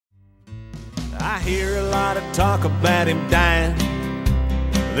I hear a lot of talk about him dying.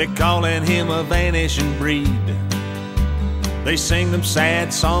 They calling him a vanishing breed. They sing them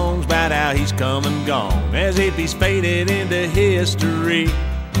sad songs about how he's come and gone, as if he's faded into history.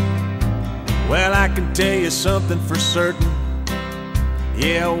 Well, I can tell you something for certain.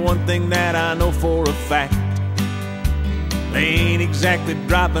 Yeah, one thing that I know for a fact, they ain't exactly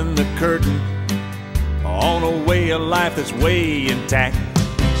dropping the curtain on a way of life that's way intact.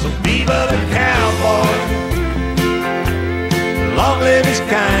 So viva the cowboy, long live his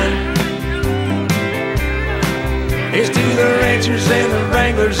kind. Here's to the ranchers and the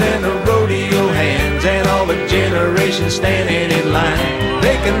wranglers and the rodeo hands and all the generations standing in line.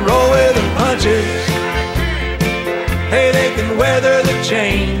 They can roll with the punches, hey, they can weather the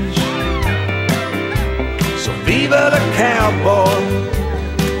change. So viva the cowboy,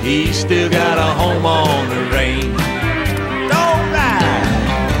 he's still got a home on the range. Don't ride.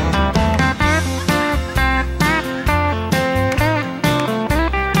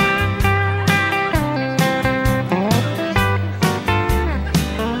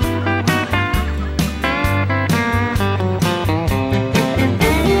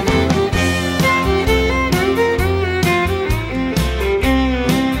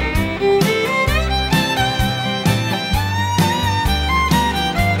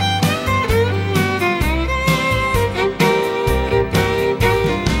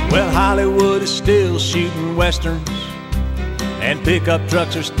 Hollywood is still shooting westerns, and pickup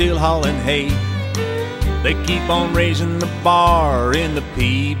trucks are still hauling hay. They keep on raising the bar in the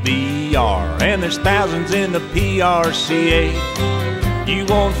PBR, and there's thousands in the PRCA. You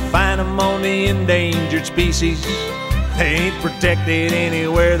won't find them on the endangered species. They ain't protected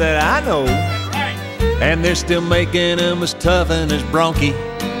anywhere that I know, and they're still making them as tough and as bronky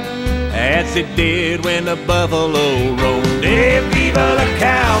as they did when the buffalo roamed. Hey, viva the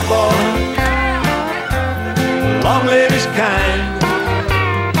cowboy, long live his kind.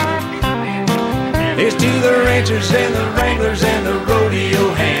 Here's to the ranchers and the wranglers and the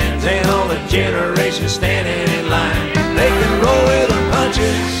rodeo hands and all the generations standing in line. They can roll with the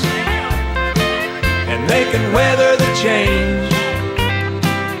punches and they can weather the change.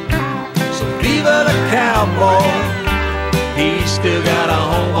 So viva the cowboy, he's still got a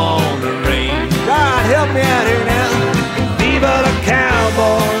home on the range. God, help me out here now. Viva the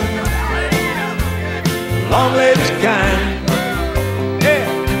cowboy, long live his kind. Yeah.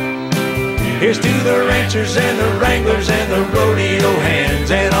 Here's to the ranchers and the wranglers and the rodeo hands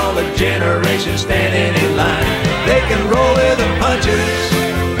and all the generations standing in line. They can roll with the punches,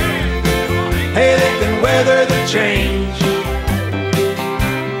 hey, they can weather the change.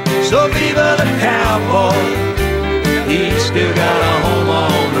 So viva the cowboy, he's still got a home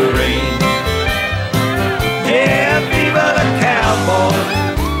on the range. Yeah, viva the cowboy,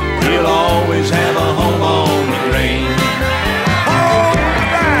 he'll always have a home on the range. All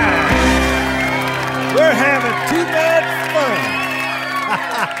right, we're having too much fun.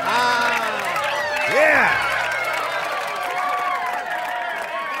 Yeah.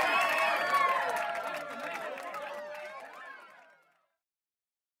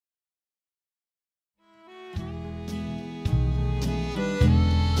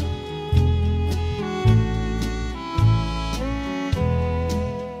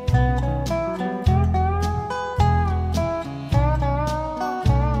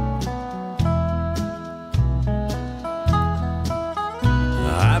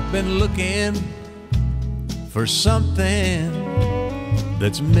 Been looking for something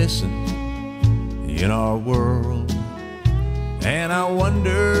that's missing in our world, and I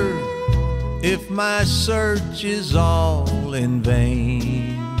wonder if my search is all in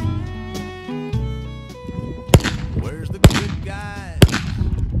vain. Where's the good guys?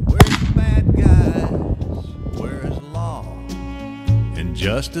 Where's the bad guys? Where's law and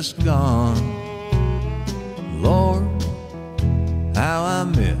justice gone? Lord, how I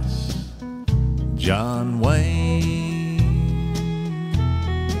miss John Wayne.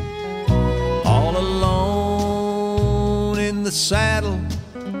 All alone in the saddle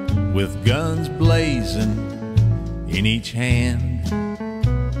with guns blazing in each hand,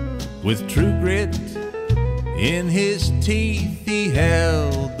 with true grit in his teeth he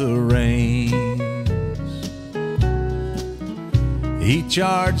held the reins. He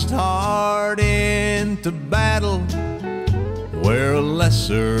charged hard into battle where a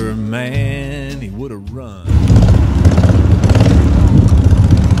lesser man he would have run.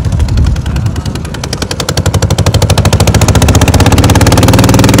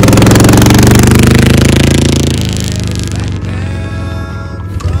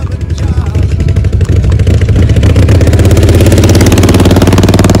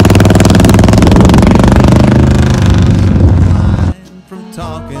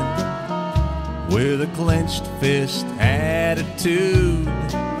 clenched fist attitude.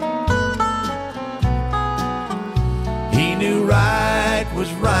 He knew right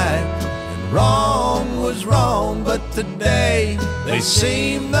was right and wrong was wrong, but today they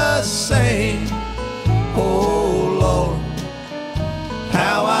seem the same. Oh Lord,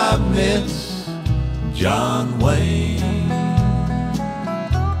 how I miss John Wayne.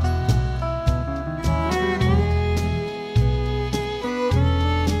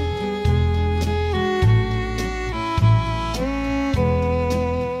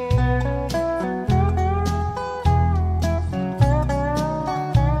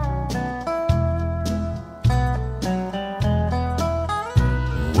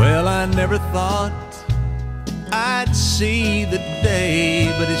 Well, I never thought I'd see the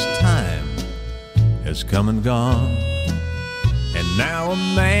day, but his time has come and gone. And now a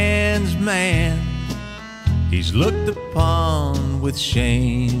man's man, he's looked upon with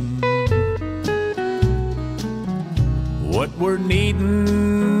shame. What we're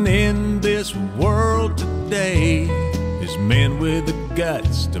needing in this world today is men with the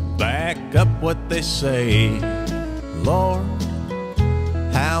guts to back up what they say. Lord,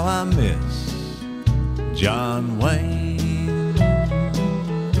 how I miss John Wayne.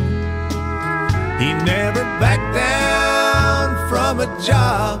 He never backed down from a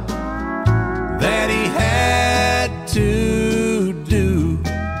job that he had to do,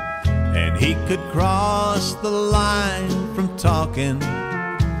 and he could cross the line from talking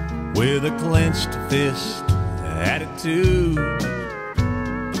with a clenched fist attitude.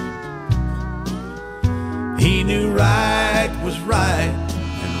 He knew right was right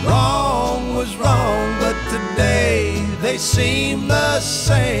and wrong was wrong, but today they seem the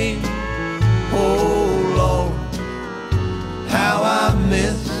same. Oh Lord, how I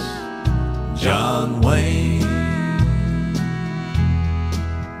miss John Wayne.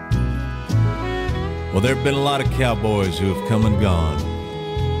 Well, there have been a lot of cowboys who have come and gone.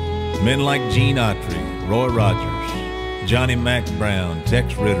 Men like Gene Autry, Roy Rogers, Johnny Mac Brown,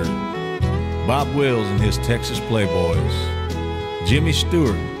 Tex Ritter, Bob Wills and his Texas Playboys, Jimmy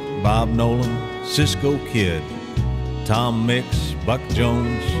Stewart, Bob Nolan, Cisco Kid, Tom Mix, Buck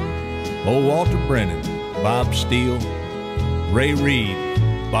Jones, old Walter Brennan, Bob Steele, Ray Reed,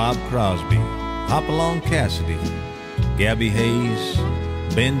 Bob Crosby, Hopalong Cassidy, Gabby Hayes,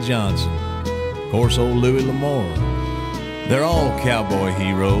 Ben Johnson, of course old Louis L'Amour. They're all cowboy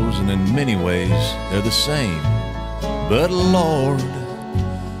heroes, and in many ways they're the same. But Lord,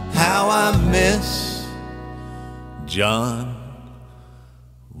 how I miss John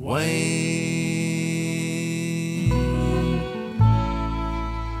Wayne.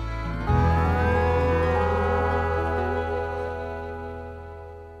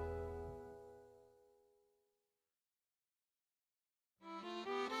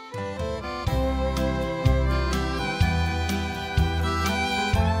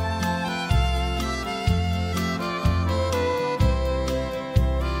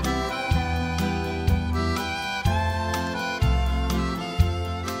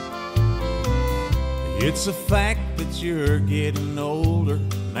 It's a fact that you're getting older.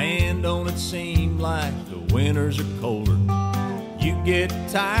 Man, don't it seem like the winters are colder? You get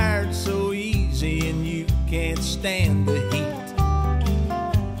tired so easy and you can't stand the heat.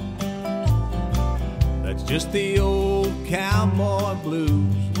 That's just the old cowboy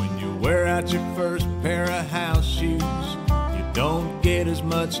blues. When you wear out your first pair of house shoes, you don't get as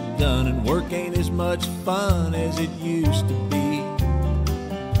much done and work ain't as much fun as it used to be.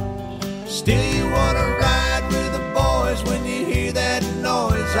 Still you wanna ride with the boys when you hear that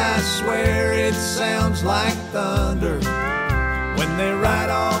noise. I swear it sounds like thunder. When they ride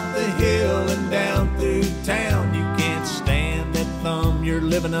off the hill and down through town, you can't stand that thumb you're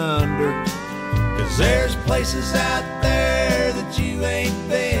living under. 'Cause there's places out there that you ain't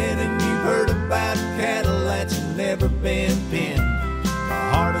been, and you've heard about cattle that's never been pinned. The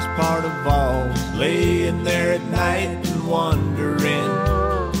hardest part of all is laying there at night and wondering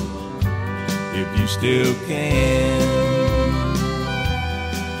if you still can.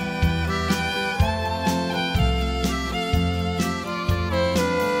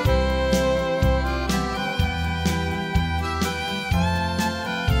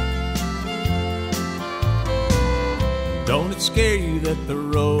 Don't it scare you that the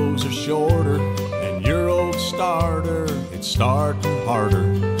rows are shorter and your old starter, it's starting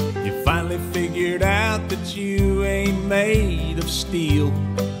harder? You finally figured out that you ain't made of steel.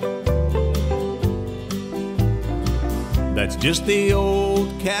 That's just the old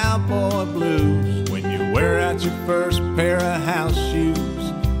cowboy blues. When you wear out your first pair of house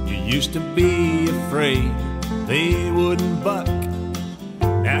shoes, you used to be afraid they wouldn't buck.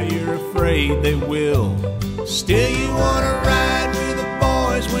 now you're afraid they will. Still you wanna ride with the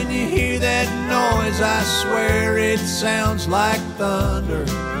boys when you hear that noise. I swear it sounds like thunder.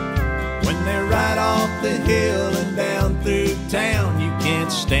 When they ride off the hill and down through town, you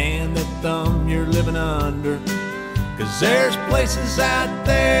can't stand the thumb you're living under. 'Cause there's places out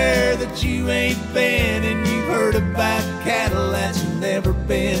there that you ain't been, and you've heard about cattle that's never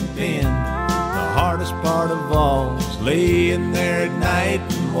been penned. The hardest part of all is laying there at night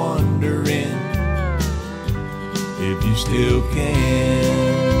and wondering if you still can.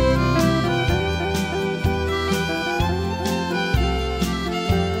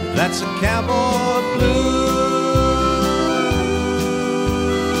 That's a cowboy blues.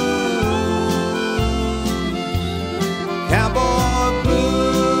 Cowboy blues.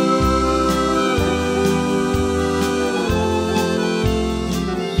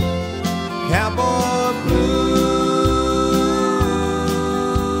 Cowboy blues.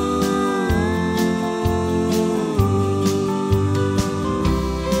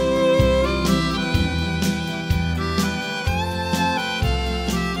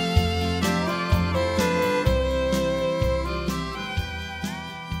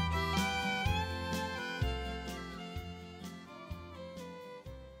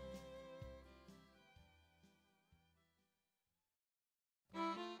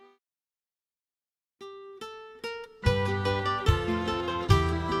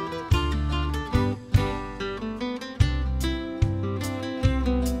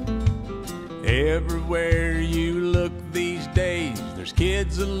 Everywhere you look these days, there's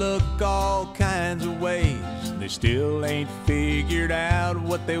kids that look all kinds of ways. They still ain't figured out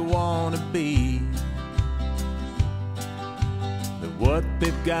what they want to be. That what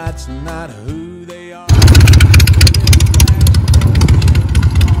they've got's not who they are.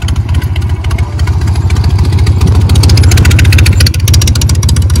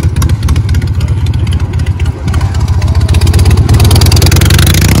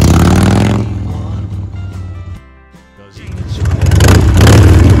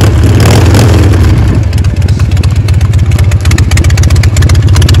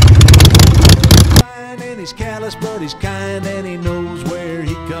 He's callous, but he's kind, and he knows where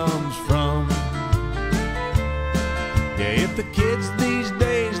he comes from. Yeah, if the kids these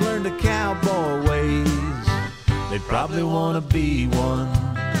days learn the cowboy ways, they'd probably want to be one.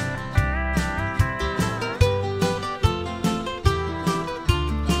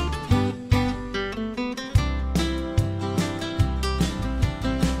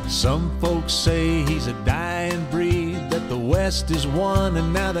 Some folks say he's a dying breed, that the West is one,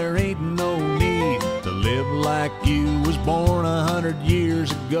 and now there ain't no need to live like you was born 100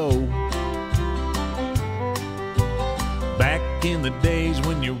 years ago. Back in the days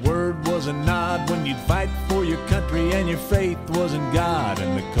when your word was a nod, when you'd fight for your country and your faith was in God,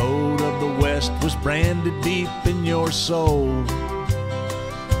 and the code of the West was branded deep in your soul.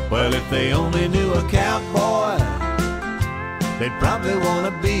 Well, if they only knew a cowboy, they'd probably want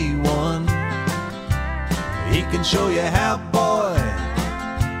to be one. He can show you how, boy,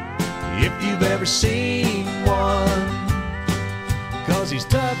 if you've ever seen one. 'Cause he's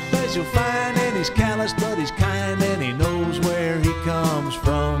tough as you'll find, and he's callous, but he's kind, and he knows where he comes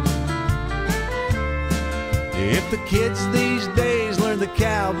from. If the kids these days learn the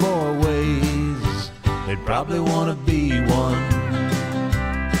cowboy ways, they'd probably want to be one.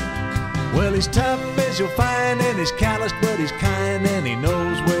 Well, he's tough as you'll find, and he's callous, but he's kind, and he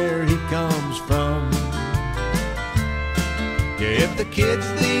knows where he comes from. Yeah, if the kids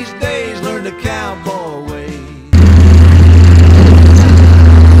these days learn the cowboy ways.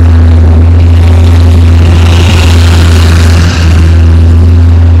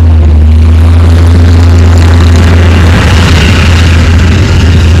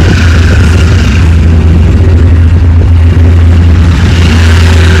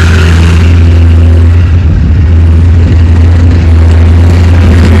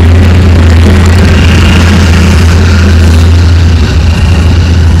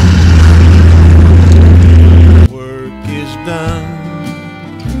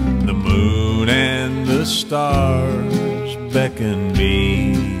 Stars beckon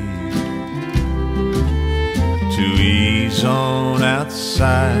me to ease on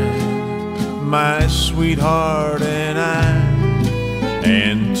outside, my sweetheart and I,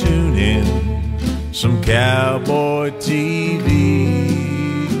 and tune in some cowboy TV.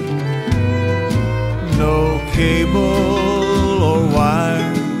 No cable or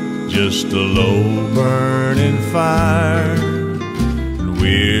wire, just a low burning fire, and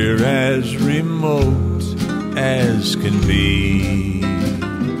we're as remote as can be.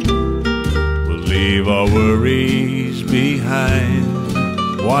 We'll leave our worries behind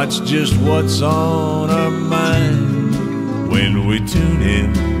watch just what's on our mind when we tune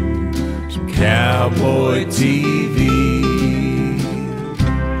in some cowboy TV.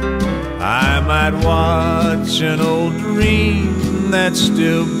 I might watch an old dream that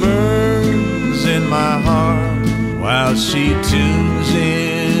still burns in my heart while she tunes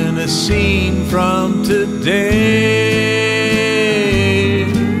in a scene from today.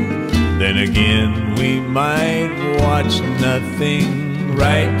 Then again, we might watch nothing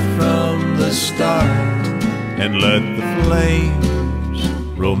right from the start and let the flames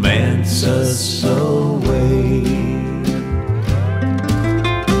romance us away.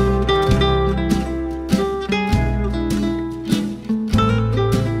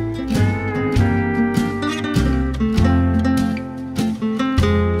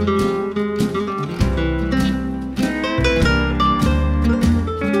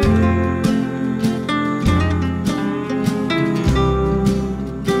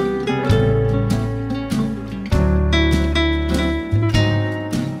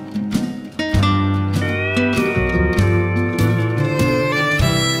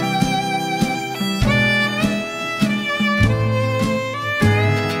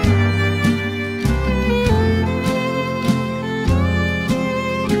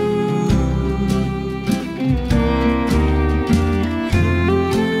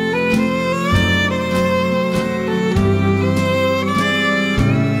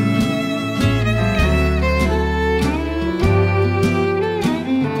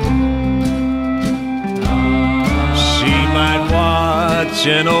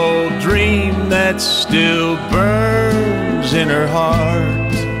 An old dream that still burns in her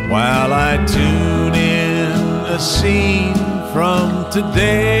heart while I tune in a scene from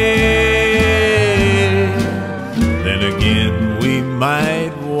today. Then again, we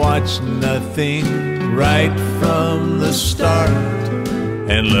might watch nothing right from the start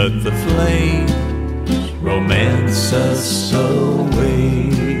and let the flames romance us away.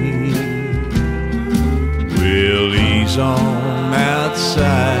 We'll ease on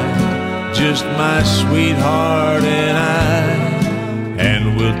outside, just my sweetheart and I,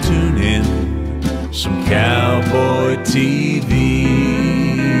 and we'll tune in some cowboy TV.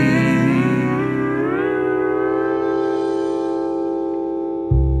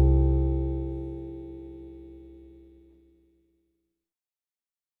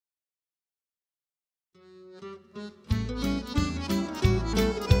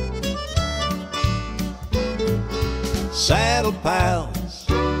 Saddle pals,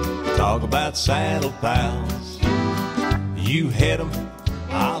 talk about saddle pals. You hit 'em,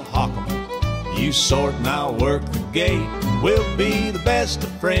 I'll hawk 'em. You sort and I'll work the gate. We'll be the best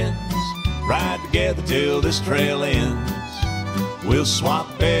of friends, ride together till this trail ends. We'll swap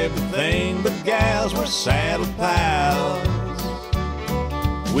everything but gals, we're saddle pals.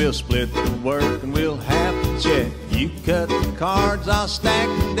 We'll split the work and we'll have to check. You cut the cards, I'll stack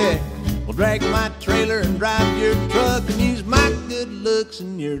the deck. We'll drag my trailer and drive your truck and use my good looks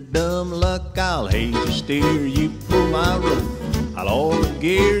and your dumb luck. I'll haze your steer, you pull my rope. I'll oil the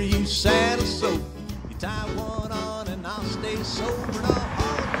gear, you saddle soap. You tie one on and I'll stay sober and I'll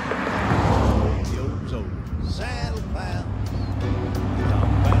haul yo's old saddle pals. Talk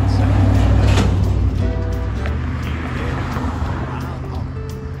about saddle pals.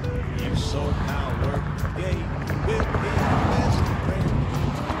 You sort and I'll work the gate. We'll be the best of friends.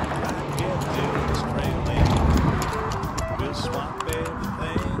 We'll swap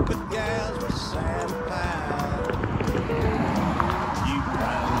everything but gals, we're saddle pals. You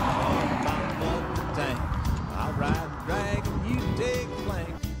ride the bug the tank, I'll ride the drag and you take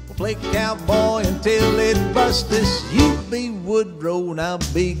flank. We'll play cowboy until it busts us. You be Woodrow and I'll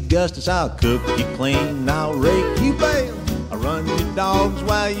be Gustus. I'll cook you clean, I'll rake you bail. I'll run your dogs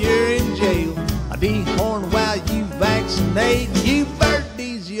while you're in jail. I'll dehorn while you vaccinate. You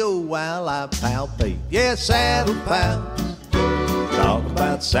birdies yo while I palpate. Yeah, saddle pals, talk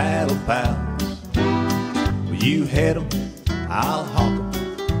about saddle pals. Well, you hit 'em, I'll hawk 'em.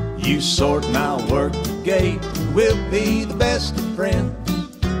 You sort and I'll work the gate. We'll be the best of friends,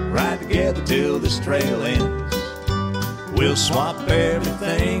 ride together till this trail ends. We'll swap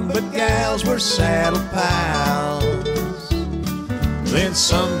everything but gals, we're saddle pals. Then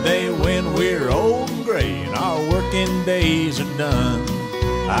someday when we're old and gray and our working days are done,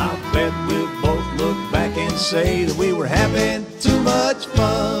 I'll bet we'll both look back and say that we were having too much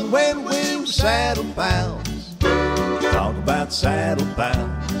fun when we were saddle pals. Talk about saddle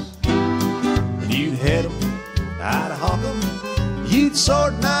pals. When you hit 'em, I'd hawk 'em. You'd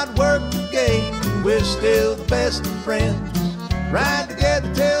sort and I'd work the gate. We're still the best of friends, ride together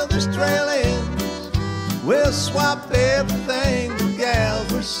till this trail ends. We'll swap everything with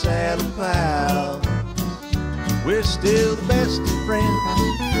gals. we're saddle pals. We're still the best of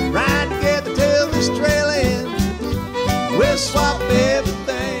friends, ride together till this trail ends. We'll swap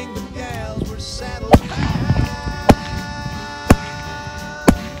everything but gals, we're saddle pals.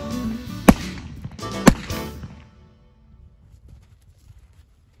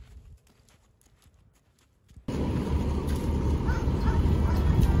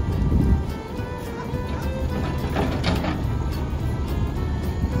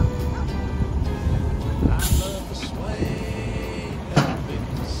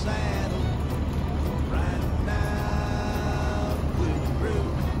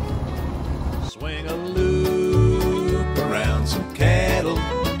 Swing a loop around some cattle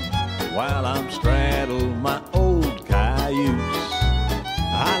while I'm straddle my old cayuse.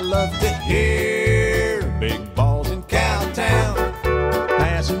 I love to hear big balls in Cowtown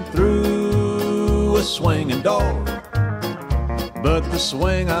passing through a swinging door. But the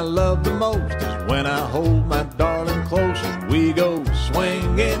swing I love the most is when I hold my darling close and we go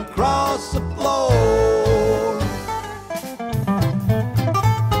swinging across the floor.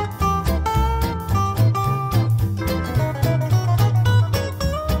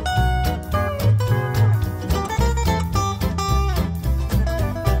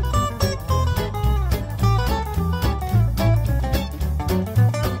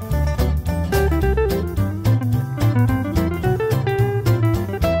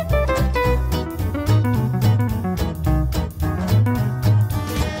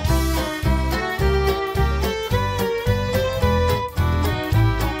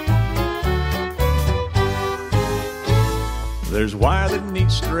 There's wire that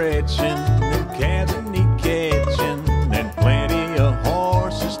needs stretching, and calves that need catching, and plenty of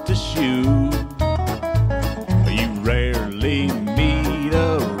horses to shoe. You rarely meet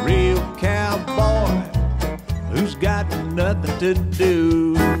a real cowboy who's got nothing to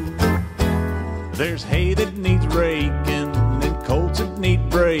do. There's hay that needs raking, and colts that need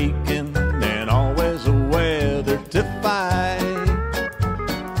breaking, and always a weather to fight.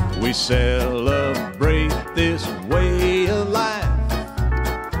 We celebrate this way of life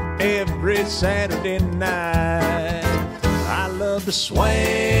every Saturday night. I love to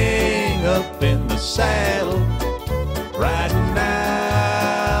swing up in the saddle, riding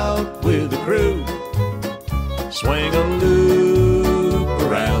out with the crew. Swing a loop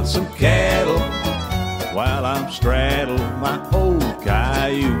around some cattle while I'm straddle my old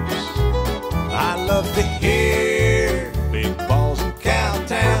cayuse. I love to hear big balls in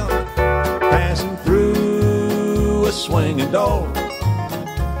Cowtown passing through a swinging door.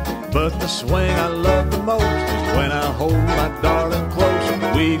 But the swing I love the most is when I hold my darling close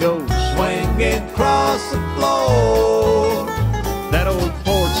and we go swinging across the floor. That old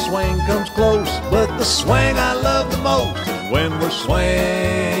porch swing comes close, but the swing I love the most is when we're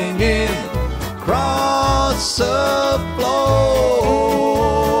swinging across the floor.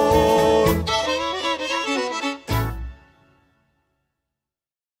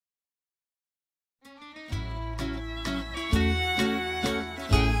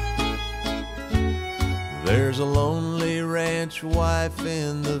 There's a lonely ranch wife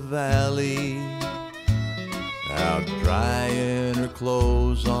in the valley, out drying her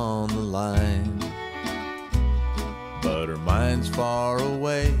clothes on the line. But her mind's far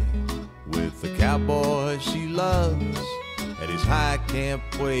away with the cowboy she loves at his high camp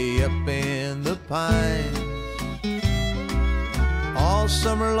way up in the pines. All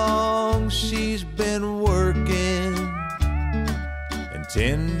summer long she's been working and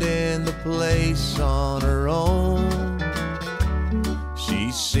tending the place on her own.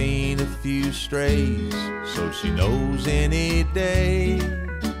 She's seen a few strays, so she knows any day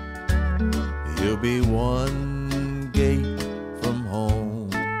he'll be one gate from home.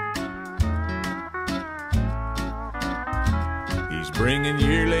 He's bringing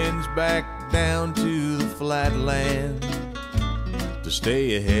yearlings back down to the flatland to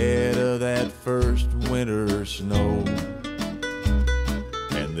stay ahead of that first winter snow.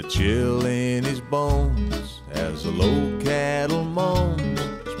 And the chill in his bones as the low cattle moans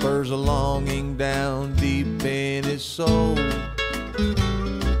spurs a longing down deep in his soul.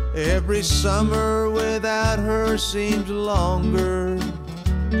 Every summer without her seems longer.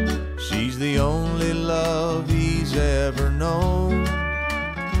 She's the only love he's ever known.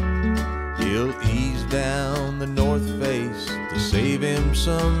 He'll ease down the north face to save him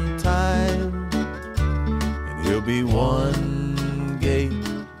some time, and he'll be one gate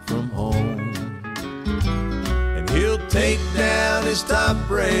from home. And he'll take down his top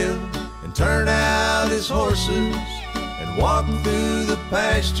rail and turn out his horses and walk through the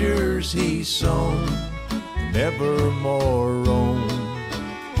pastures he's sown, and never more roam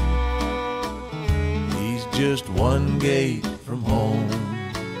just one gate from home.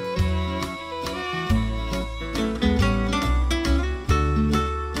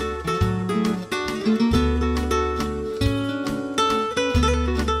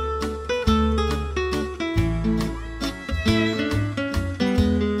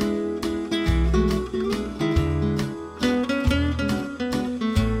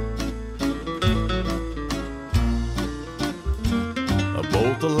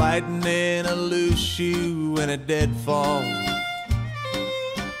 The lightning, a loose shoe, and a deadfall.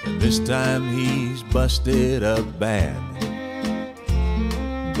 And this time he's busted up bad.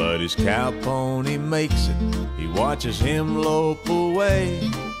 But his cow pony makes it. He watches him lope away,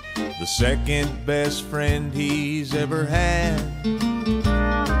 the second best friend he's ever had.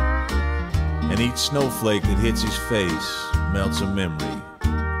 And each snowflake that hits his face melts a memory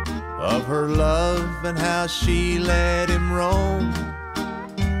of her love and how she let him roam.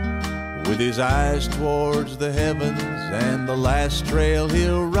 With his eyes towards the heavens and the last trail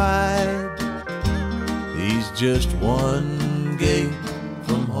he'll ride, he's just one gate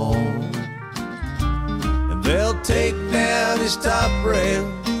from home. And they'll take down his top rail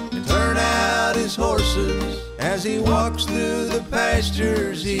and turn out his horses as he walks through the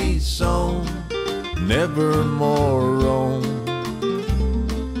pastures he's sown, never more roam.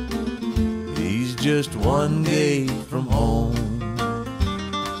 He's just one gate from home.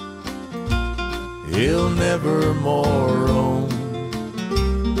 He'll never more roam.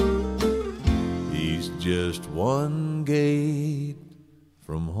 He's just one gate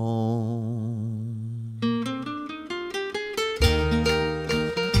from home.